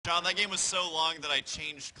Sean, that game was so long that I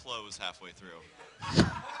changed clothes halfway through.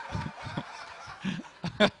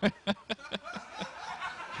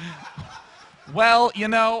 Well, you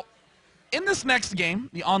know, in this next game,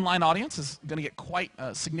 the online audience is going to get quite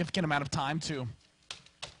a significant amount of time to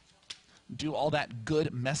do all that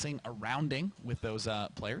good messing arounding with those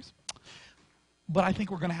players. But I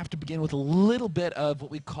think we're going to have to begin with a little bit of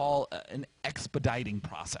what we call an expediting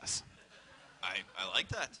process. I like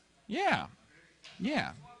that. Yeah.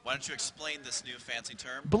 Yeah. Why don't you explain this new fancy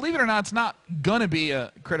term? Believe it or not, it's not going to be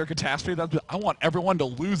a critter catastrophe. I want everyone to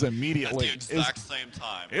lose immediately. At the exact same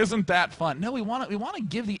time. Isn't that fun? No, we want to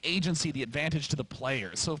give the agency the advantage to the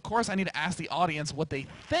players. So, of course, I need to ask the audience what they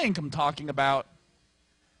think I'm talking about.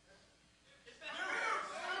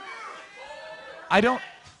 I don't...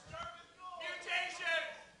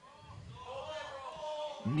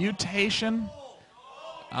 Mutation.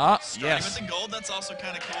 Starting yes. with the gold, that's also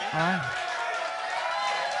kind of cool. All right.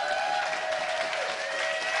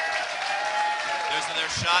 There's their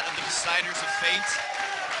shot of the Deciders of Fate.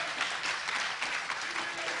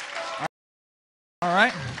 All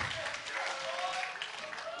right.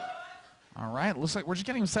 All right. Looks like we're just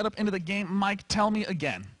getting set up into the game. Mike, tell me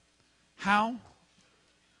again. How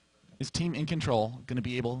is Team iNcontrol going to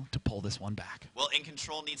be able to pull this one back? Well,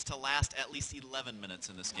 iNcontrol needs to last at least 11 minutes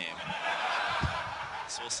in this game.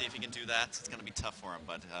 So we'll see if he can do that. It's going to be tough for him,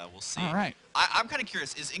 but we'll see. All right. I'm kind of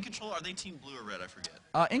curious. Is iNcontrol, are they Team Blue or Red? I forget.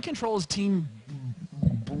 iNcontrol is Team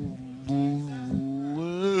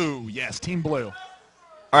Blue. Yes, Team Blue. All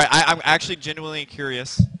right, I'm actually genuinely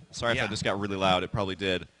curious. Sorry Yeah. if I just got really loud. It probably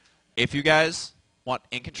did. If you guys want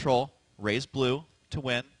iNcontrol, raise blue to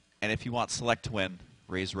win. And if you want SeleCT to win,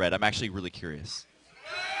 raise red. I'm actually really curious.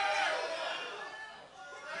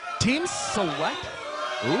 Team SeleCT?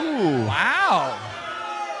 Ooh. Wow.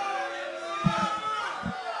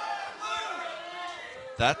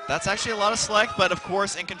 That's actually a lot of SeleCT, but of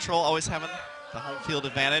course, iNcontrol always having the home field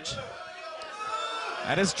advantage.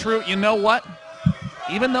 That is true. You know what?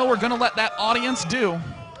 Even though we're going to let that audience do,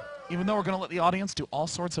 even though we're going to let the audience do all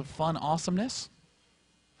sorts of fun awesomeness,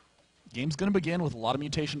 the game's going to begin with a lot of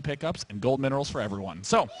mutation pickups and gold minerals for everyone.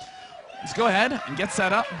 So, let's go ahead and get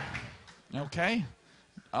set up. Okay.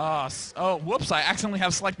 Oh, whoops, I accidentally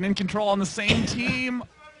have SeleCT and iNcontrol on the same team.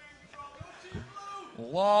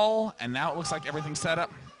 Lol. And now it looks like everything's set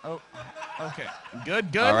up. Oh, okay.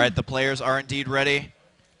 Good, good. All right, the players are indeed ready.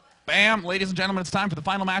 Bam, ladies and gentlemen, it's time for the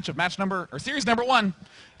final match of series number 1.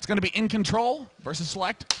 It's going to be iNcontrol versus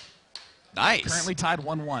SeleCT. Nice. Currently tied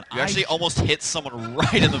 1-1. You actually almost hit someone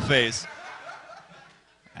right in the face.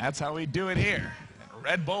 That's how we do it here in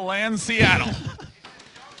Red Bull Land, Seattle.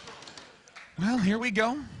 Well, here we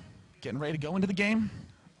go. Getting ready to go into the game.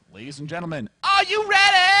 Ladies and gentlemen, are you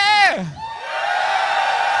ready?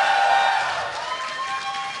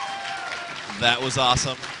 That was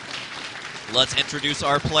awesome. Let's introduce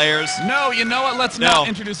our players. No, you know what? Let's not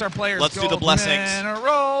introduce our players. Let's do the blessings.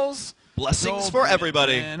 Minerals. Blessings for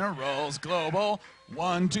everybody. Minerals Global.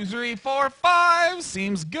 1, 2, 3, 4, 5.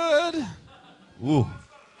 Seems good. Ooh.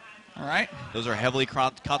 All right. Those are heavily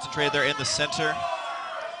concentrated there in the center.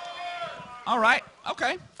 All right.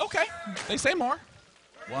 Okay. Okay. They say more.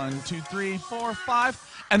 1, 2, 3, 4,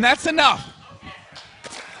 5. And that's enough.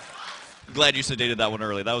 I'm glad you sedated that one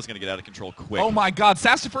early. That was going to get out of control quick. Oh, my God.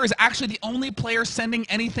 Sastifer is actually the only player sending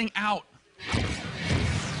anything out.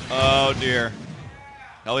 Oh, dear.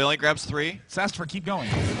 Oh, he only grabs 3? Sastifer, keep going.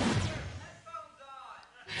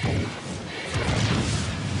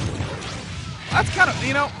 That's kind of,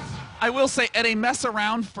 you know, I will say at a mess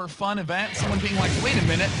around for fun event, someone being like, wait a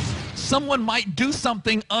minute, someone might do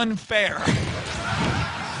something unfair.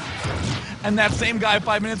 And that same guy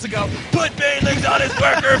 5 minutes ago, put Bailings on his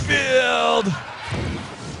worker field.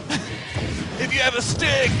 If you have a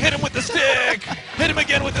stick, hit him with the stick. Hit him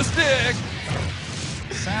again with the stick.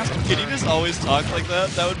 Can you just always talk like that?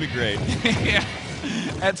 That would be great. Yeah.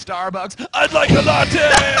 At Starbucks, I'd like a latte.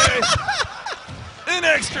 An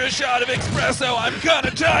extra shot of espresso. I'm kind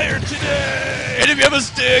of tired today. And if you have a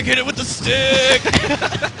stick, hit it with the stick.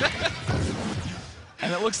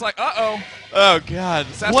 And it looks like, uh-oh. Oh, God.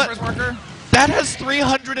 Sastifer's worker. That has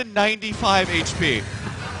 395 HP.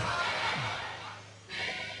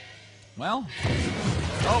 Well,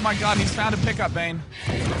 oh my God, he's found a pickup, Bane.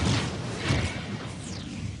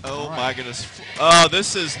 Oh my goodness. Oh,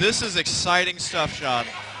 this is exciting stuff, Sean.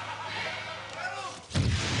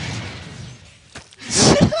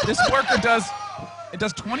 This worker does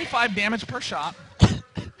 25 damage per shot.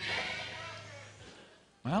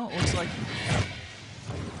 Well, it looks like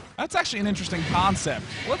that's actually an interesting concept.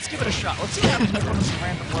 Let's give it a shot. Let's see what happens when this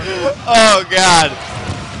random worker. Oh God.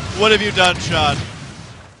 What have you done, Sean?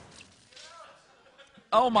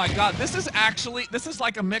 Oh my God, this is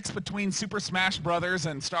like a mix between Super Smash Brothers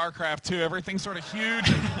and StarCraft II. Everything's sort of huge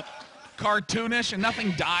and cartoonish, and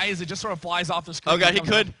nothing dies. It just sort of flies off the screen. Oh God, he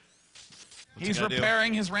could. He's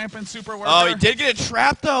repairing his rampant super worker. Oh, he did get it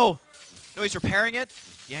trapped though. No, he's repairing it.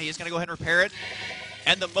 Yeah, he's gonna go ahead and repair it.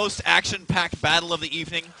 And the most action-packed battle of the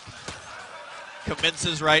evening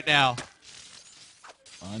commences right now.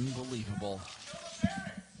 Unbelievable.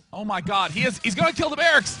 Oh my God, he's gonna kill the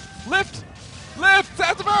barracks. Lift,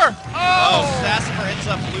 Sassifer. Oh, Sassifer ends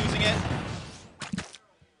up losing it.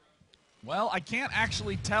 Well, I can't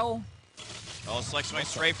actually tell. Oh, SeleCT going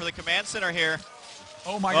straight for the command center here.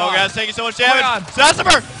 Oh my God. Oh, guys, taking so much damage. God.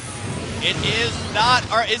 Sassifer! It is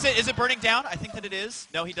not, or is it burning down? I think that it is.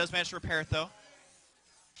 No, he does manage to repair it though.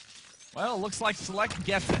 Well, it looks like SeleCT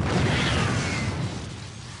gets it.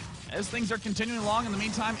 As things are continuing along, in the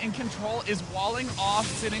meantime, iNcontrol is walling off,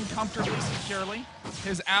 sitting comfortably, securely.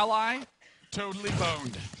 His ally, totally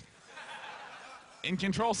boned.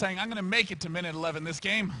 iNcontrol saying, I'm going to make it to minute 11 this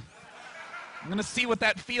game. I'm going to see what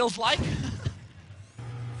that feels like.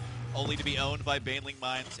 Only to be owned by BlinG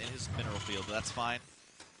Mines in his mineral field, but that's fine.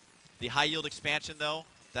 The high yield expansion, though,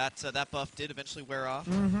 that buff did eventually wear off.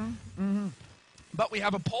 But we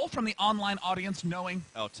have a poll from the online audience knowing,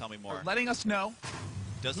 Oh, tell me more. letting us know.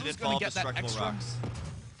 Does it who's gonna involve get that destructible extra? rocks?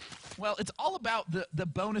 Well, it's all about the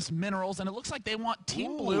bonus minerals, and it looks like they want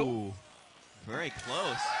Team Blue. Ooh, very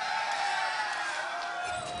close.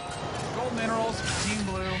 Gold minerals, Team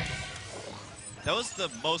Blue. That was the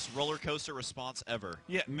most roller coaster response ever.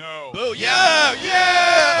 Yeah, no. Boo! Yeah!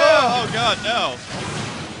 Yeah! Oh God, no!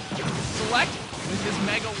 SeleCT with his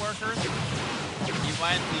mega workers. You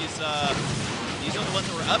find these are the ones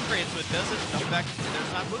that were upgraded, so it doesn't affect.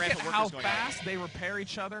 There's not Look at rampant how workers going on. fast they repair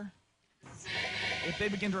each other. If they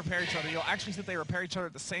begin to repair each other, you'll actually see that they repair each other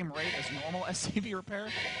at the same rate as normal SCV repair.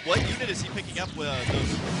 What unit is he picking up those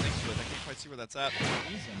things with? I can't quite see where that's at.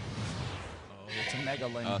 Oh, it's a mega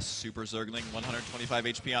lane. Super Zergling, 125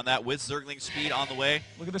 HP on that, with Zergling speed on the way.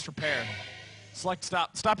 Look at this repair.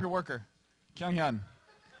 SeleCT, stop your worker. Kyunghyun.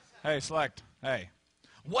 Hey, SeleCT. Hey.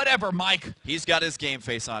 Whatever, Mike. He's got his game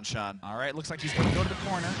face on, Sean. All right, looks like he's going to go to the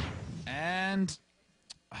corner. And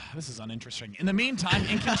this is uninteresting. In the meantime,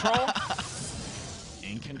 iNcontrol.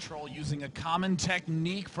 iNcontrol using a common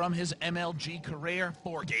technique from his MLG career,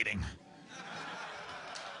 foregating.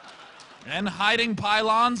 And hiding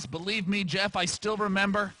pylons. Believe me, Jeff, I still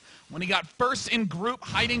remember when he got first in group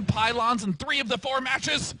hiding pylons in 3 of the 4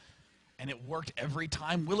 matches. And it worked every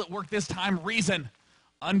time. Will it work this time? Reason.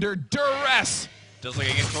 Under duress. Does look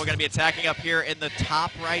like iNcontrol going to be attacking up here in the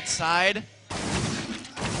top right side.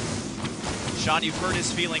 Sean, you've heard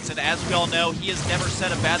his feelings, and as we all know, he has never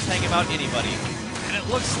said a bad thing about anybody. And it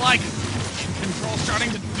looks like iNcontrol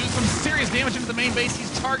starting to do some serious damage into the main base.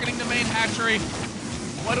 He's targeting the main hatchery.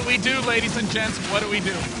 What do we do, ladies and gents? What do we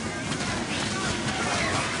do?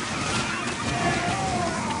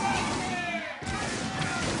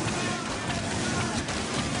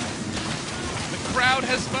 The crowd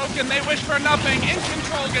has spoken. They wish for nothing.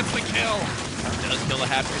 iNcontrol gets the kill. Does kill the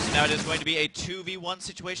hatchery, so now it is going to be a 2v1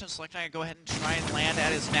 situation. SeleCT going to go ahead and try and land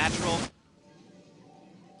at his natural.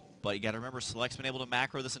 But you got to remember, SeleCT's been able to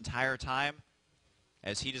macro this entire time,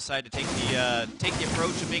 as he decided to take the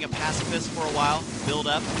approach of being a pacifist for a while, build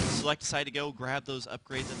up. SeleCT decided to go grab those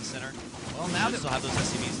upgrades in the center. Well, now He'll still have those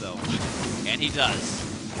SCVs though, and he does.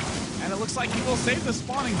 And it looks like he will save the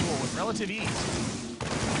spawning pool with relative ease.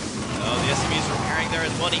 Oh, the SCVs repairing there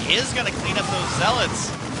as well. And he is going to clean up those zealots.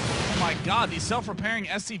 Oh my God, these self-repairing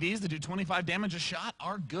SCVs that do 25 damage a shot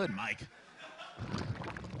are good, Mike.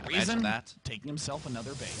 Reason that. Taking himself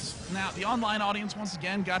another base. Now, the online audience once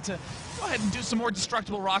again got to go ahead and do some more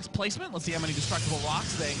destructible rocks placement. Let's see how many destructible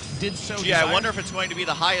rocks they did so. Gee, I wonder if it's going to be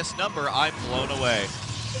the highest number. I'm blown away.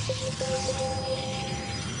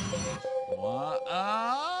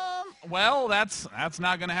 Well, that's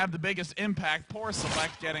not going to have the biggest impact. Poor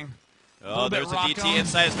SeleCT getting. Oh, there's a DT rock-owned.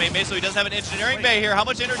 inside his main base, so he does have an engineering bay here. How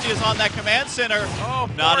much energy is on that command center? Oh,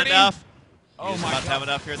 not 40. enough. Oh He's my about to have God.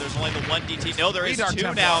 enough here. There's only the 1 DT. No, there is Radar 2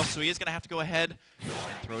 tempo. now, so he is going to have to go ahead and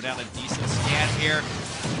throw down a decent scan here.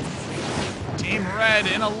 Team Red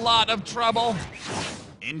in a lot of trouble.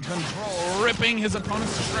 iNcontrol ripping his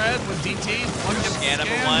opponents to shreds with DT. One gets Scan the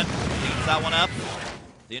number 1. Cleans that one up.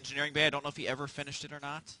 The engineering bay, I don't know if he ever finished it or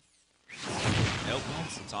not. Nope.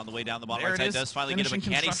 It's on the way down the bottom There right it side. is, Does finally get him, but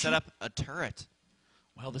finishing can he set construction. up a turret?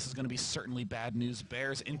 Well, this is going to be certainly bad news.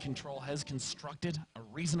 Bears iNcontrol has constructed a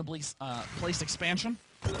reasonably placed expansion.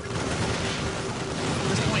 At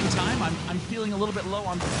this point in time, I'm feeling a little bit low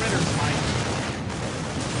on critters, Mike.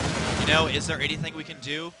 You know, is there anything we can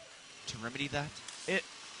do to remedy that?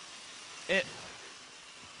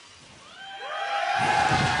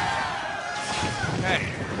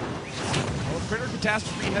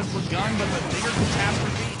 catastrophe has begun, but the bigger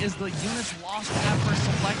catastrophe is the units lost after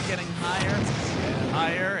Select getting higher and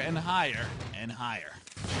higher and higher and higher.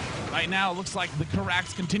 Right now, it looks like the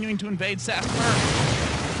Karax continuing to invade Sasper.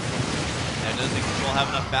 And does iNcontrol have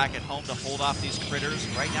enough back at home to hold off these critters?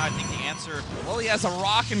 Right now, I think the answer... Well, he has a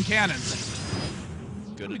rock and cannons.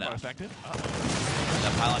 Good enough. Effective.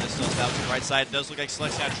 That pylon is still established to the right side. It does look like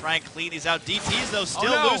SeleCT's going to try and clean these out. DTs, though,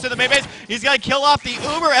 still loose in the main base. He's got to kill off the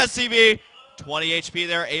Uber SCV. 20 HP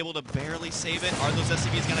there, able to barely save it. Are those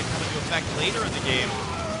SCVs going to come into effect later in the game?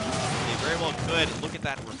 They very well could. Look at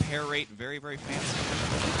that repair rate. Very, very fancy.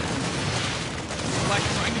 Like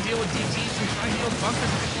trying to deal with DTs and trying to deal with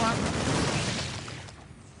bunkers.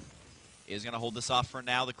 Is going to hold this off for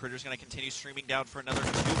now. The Critter's going to continue streaming down for another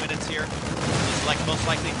 2 minutes here. Select most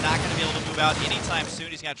likely not going to be able to move out anytime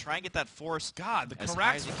soon. He's going to try and get that force. God, the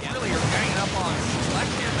Karax really are hanging up on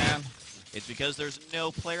Select here, man. It's because there's no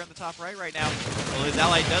player in the top right now. Well, his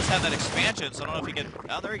ally does have that expansion, so I don't know if he can...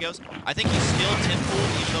 Oh, there he goes. I think he's still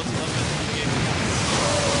 10-pooled, even though it's 11 minutes in the game.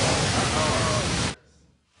 Uh-oh.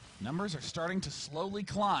 Numbers are starting to slowly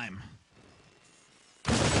climb.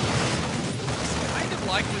 Kind of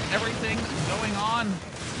like with everything going on,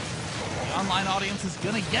 the online audience is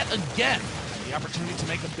going to yet again the opportunity to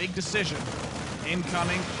make a big decision.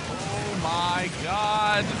 Incoming. Oh my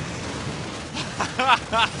God.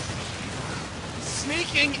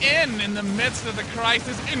 Sneaking in the midst of the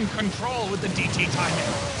crisis, iNcontrol with the DT timing.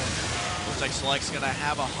 Looks like SeleCT's going to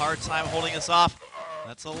have a hard time holding this off.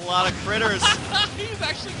 That's a lot of critters. He's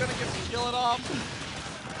actually going to get to kill it off.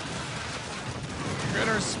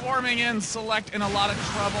 Critters swarming in, SeleCT in a lot of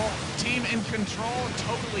trouble. Team iNcontrol,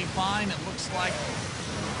 totally fine, it looks like.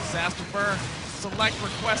 Sasper, SeleCT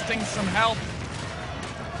requesting some help.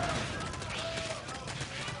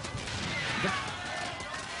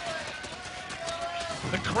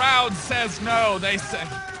 The crowd says no, they say.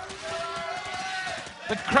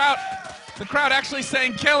 The crowd actually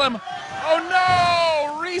saying kill him.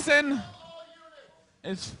 Oh no! Reason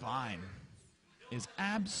is fine. Is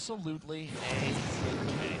absolutely okay.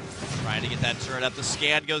 Trying to get that turret up. The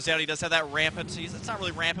scan goes down. He does have that rampant. It's not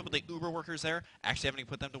really rampant, but the Uber workers there. Actually having to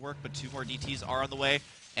put them to work, but 2 more DTs are on the way.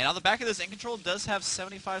 And on the back of this, iNcontrol does have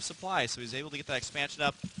 75 supply, so he's able to get that expansion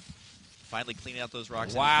up. Finally cleaning out those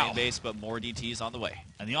rocks in his main base, but more DTs on the way.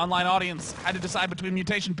 And the online audience had to decide between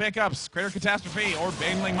mutation pickups, Critter Catastrophe, or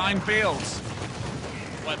Baneling Minefields.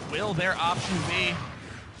 What will their option be?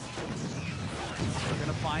 We're going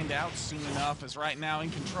to find out soon enough, as right now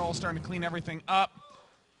iNcontrol starting to clean everything up.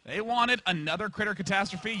 They wanted another Critter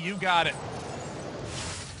Catastrophe. You got it.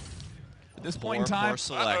 At this point in time,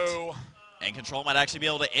 SeleCT. iNcontrol might actually be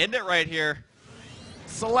able to end it right here.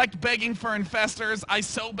 SeleCT begging for infestors. I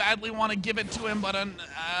so badly want to give it to him, but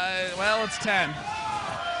well, it's 10.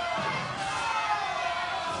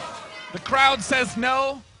 The crowd says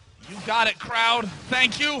no. You got it, crowd.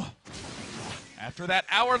 Thank you. After that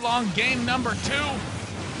hour-long game number 2, we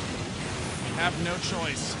have no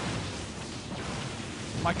choice.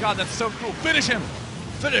 My God, that's so cool. Finish him.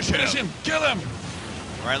 Finish him. Kill him.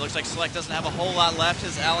 All right, looks like SeleCT doesn't have a whole lot left.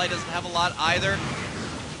 His ally doesn't have a lot either.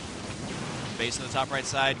 Base on the top right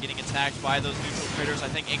side, getting attacked by those neutral critters. I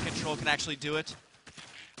think iNcontrol can actually do it.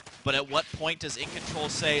 But at what point does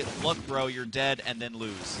iNcontrol say, look, bro, you're dead, and then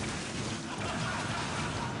lose?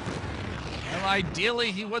 Well,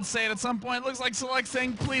 ideally, he would say it at some point. It looks like SeleCT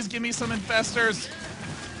saying, please give me some infestors.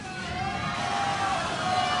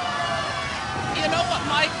 You know what,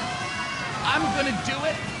 Mike? I'm going to do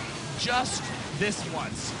it just this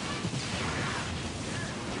once.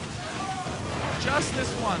 Just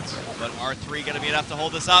this once. But R3 going to be enough to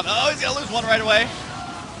hold this up. Oh, he's going to lose one right away.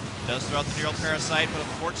 Does throw out the neural parasite, but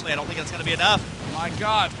unfortunately, I don't think it's going to be enough. My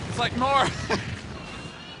God, it's like more.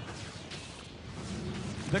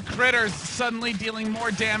 The critters suddenly dealing more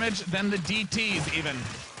damage than the DTs even.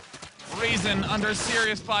 Reason under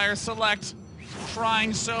serious fire. SeleCT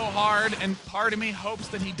trying so hard, and part of me hopes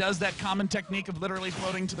that he does that common technique of literally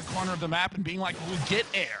floating to the corner of the map and being like, we'll get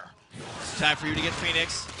air. It's time for you to get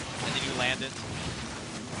Phoenix, and then you land it.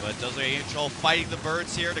 But does iNcontrol fighting the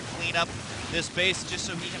birds here to clean up this base just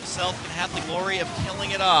so he himself can have the glory of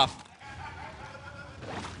killing it off.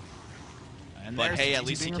 And but hey, at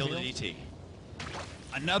least he killed a DT.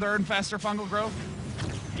 Another infestor fungal growth.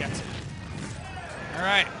 Gets it. All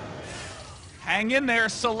right. Hang in there,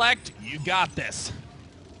 SeleCT. You got this.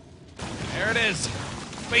 There it is.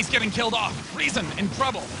 Base getting killed off. Reason in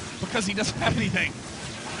trouble because he doesn't have anything.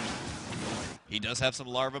 He does have some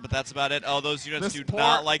larvae, but that's about it. Oh, those units do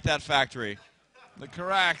not like that factory. The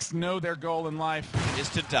Karax know their goal in life is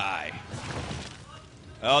to die.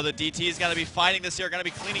 Oh, the DT is going to be finding this here, going to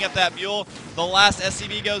be cleaning up that mule. The last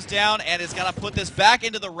SCV goes down and is going to put this back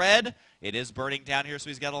into the red. It is burning down here, so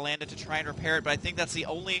he's got to land it to try and repair it, but I think that's the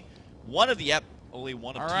only one of the, only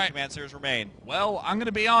one of two command series remain. Well, I'm going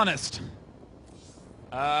to be honest.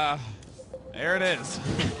 There it is.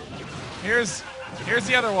 Here's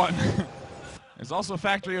the other one. There's also a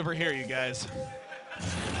factory over here, you guys.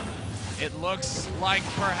 It looks like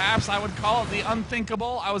perhaps I would call it the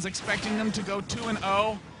unthinkable. I was expecting them to go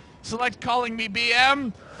 2-0. Select calling me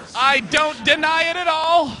BM. I don't deny it at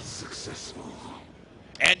all. Successful.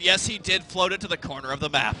 And yes, he did float it to the corner of the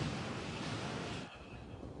map.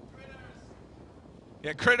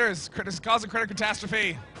 Yeah, critters cause a critter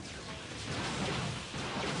catastrophe.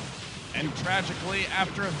 And tragically,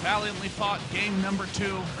 after a valiantly fought game number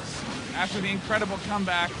 2, after the incredible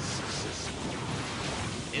comeback,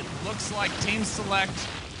 it looks like Team Select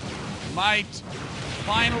might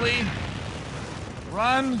finally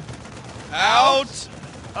run Out.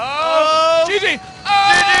 Oh! GG!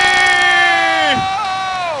 Oh!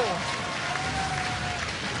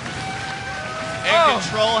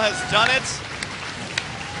 iNcontrol has done it.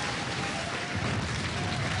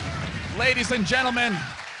 Ladies and gentlemen,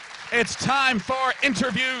 it's time for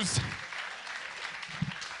interviews.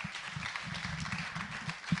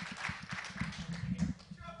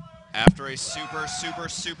 After a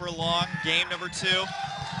super long game number 2,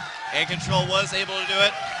 iNcontrol was able to do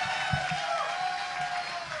it.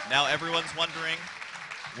 Now everyone's wondering,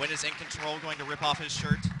 when is iNcontrol going to rip off his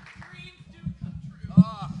shirt?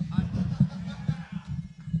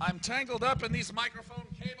 I'm tangled up in these microphone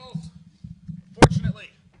cables. Fortunately,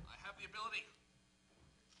 I have the ability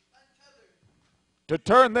to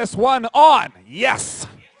turn this one on. Yes!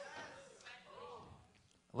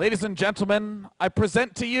 Ladies and gentlemen, I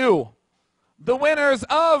present to you the winners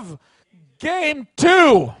of Game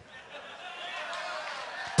 2.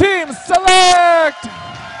 Team Select!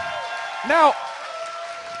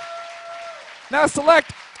 Now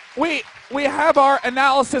Select, we have our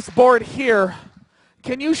analysis board here.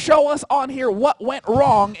 Can you show us on here what went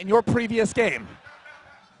wrong in your previous game?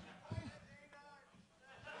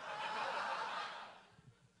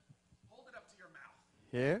 Hold it up to your mouth.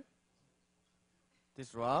 Here?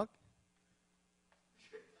 This rock?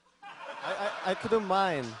 I couldn't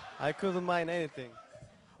mind. I couldn't mind anything.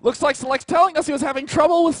 Looks like Select's telling us he was having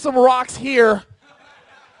trouble with some rocks here.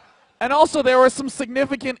 And also there were some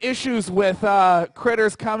significant issues with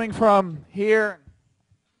critters coming from here.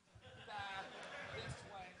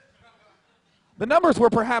 The numbers were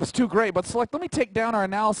perhaps too great, but Select, let me take down our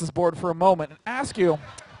analysis board for a moment and ask you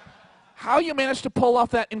how you managed to pull off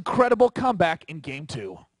that incredible comeback in Game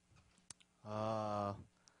 2.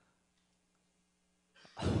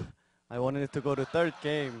 I wanted it to go to third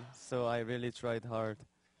game, so I really tried hard.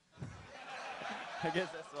 I guess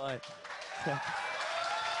that's why.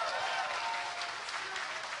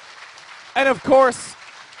 And of course,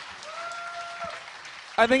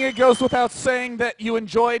 I think it goes without saying that you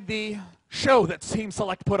enjoyed the show that Team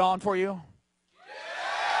Select put on for you.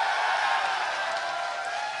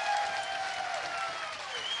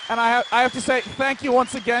 And I have to say thank you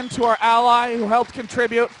once again to our ally who helped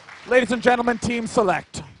contribute. Ladies and gentlemen, Team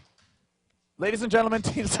Select. Ladies and gentlemen,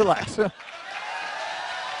 Team Select.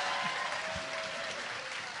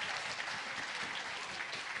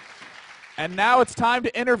 And now it's time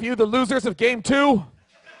to interview the losers of Game 2.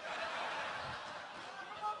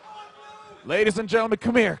 Ladies and gentlemen,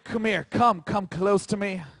 come close to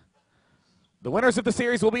me. The winners of the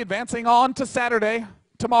series will be advancing on to Saturday,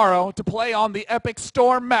 tomorrow, to play on the Epic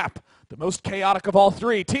Storm map, the most chaotic of all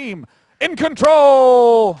 3, Team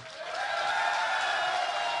iNcontrol.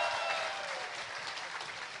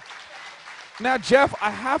 Now, Jeff, I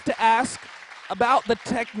have to ask about the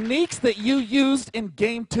techniques that you used in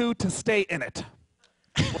Game 2 to stay in it.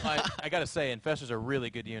 Well, I got to say, Infestors are really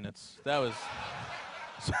good units. That was...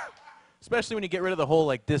 Especially when you get rid of the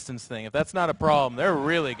whole distance thing. If that's not a problem, they're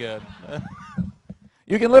really good.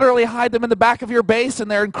 You can literally hide them in the back of your base,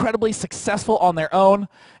 and they're incredibly successful on their own.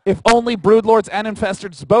 If only Broodlords and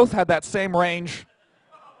Infestors both had that same range.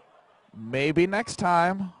 Maybe next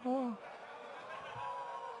time. Oh.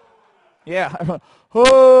 Yeah.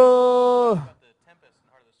 Oh.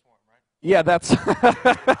 Yeah, that's...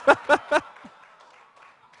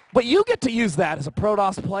 But you get to use that as a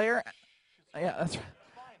Protoss player. Yeah, that's right.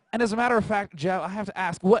 And as a matter of fact, Joe, I have to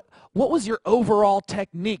ask, what was your overall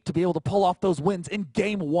technique to be able to pull off those wins in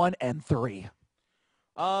Game 1 and 3?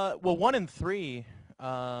 Well, 1 and 3,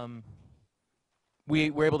 we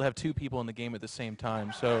were able to have 2 people in the game at the same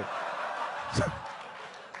time. So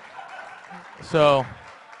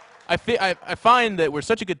I find that we're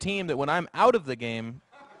such a good team that when I'm out of the game,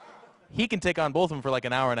 he can take on both of them for like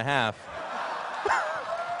an hour and a half.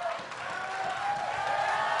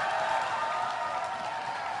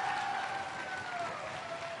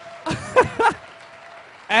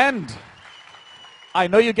 And I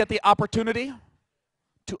know you get the opportunity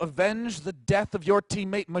to avenge the death of your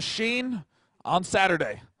teammate Machine on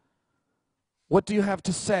Saturday. What do you have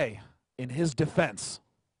to say in his defense?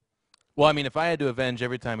 Well, I mean, if I had to avenge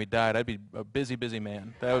every time he died, I'd be a busy, busy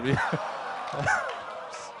man. That would be...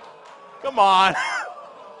 Come on.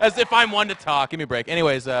 As if I'm one to talk. Give me a break.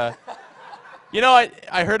 Anyways, you know,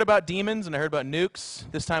 I heard about demons and I heard about nukes.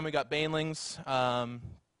 This time we got banelings.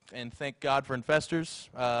 And thank God for infestors.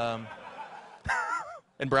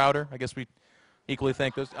 And Browder. I guess we equally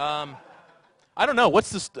thank those. I don't know.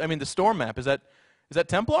 What's this? I mean, the storm map. Is that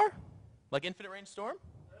Templar? Like infinite range storm?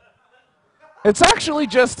 It's actually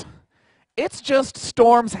just, it's just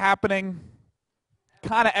storms happening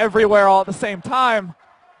kind of everywhere all at the same time.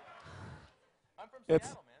 I'm from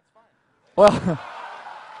Seattle, man. It's fine.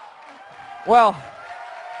 Well,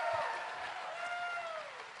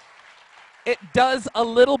 it does a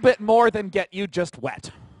little bit more than get you just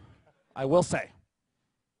wet, I will say.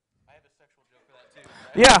 I have a sexual joke for that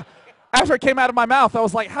too. Yeah. After it came out of my mouth, I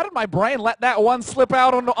was like, how did my brain let that one slip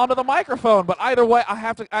out onto the microphone? But either way, I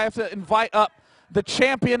have to invite up the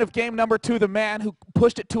champion of game number 2, the man who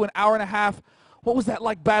pushed it to an hour and a half. What was that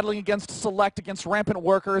like battling against Select, against Rampant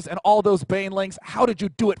Workers, and all those banelings? How did you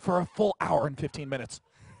do it for a full hour and 15 minutes?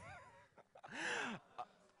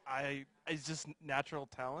 It's just natural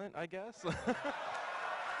talent, I guess.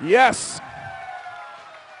 Yes.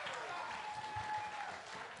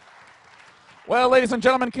 Well, ladies and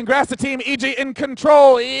gentlemen, congrats to Team EG in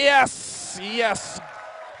control. Yes, yes.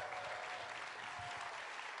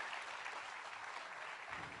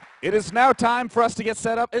 It is now time for us to get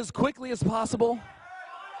set up as quickly as possible.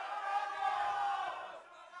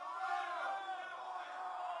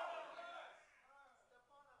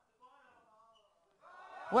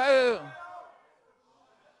 Well,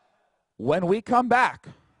 when we come back,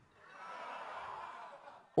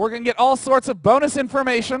 we're going to get all sorts of bonus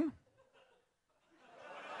information.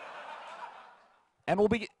 And we'll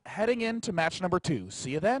be heading into match number 2.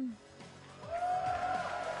 See you then.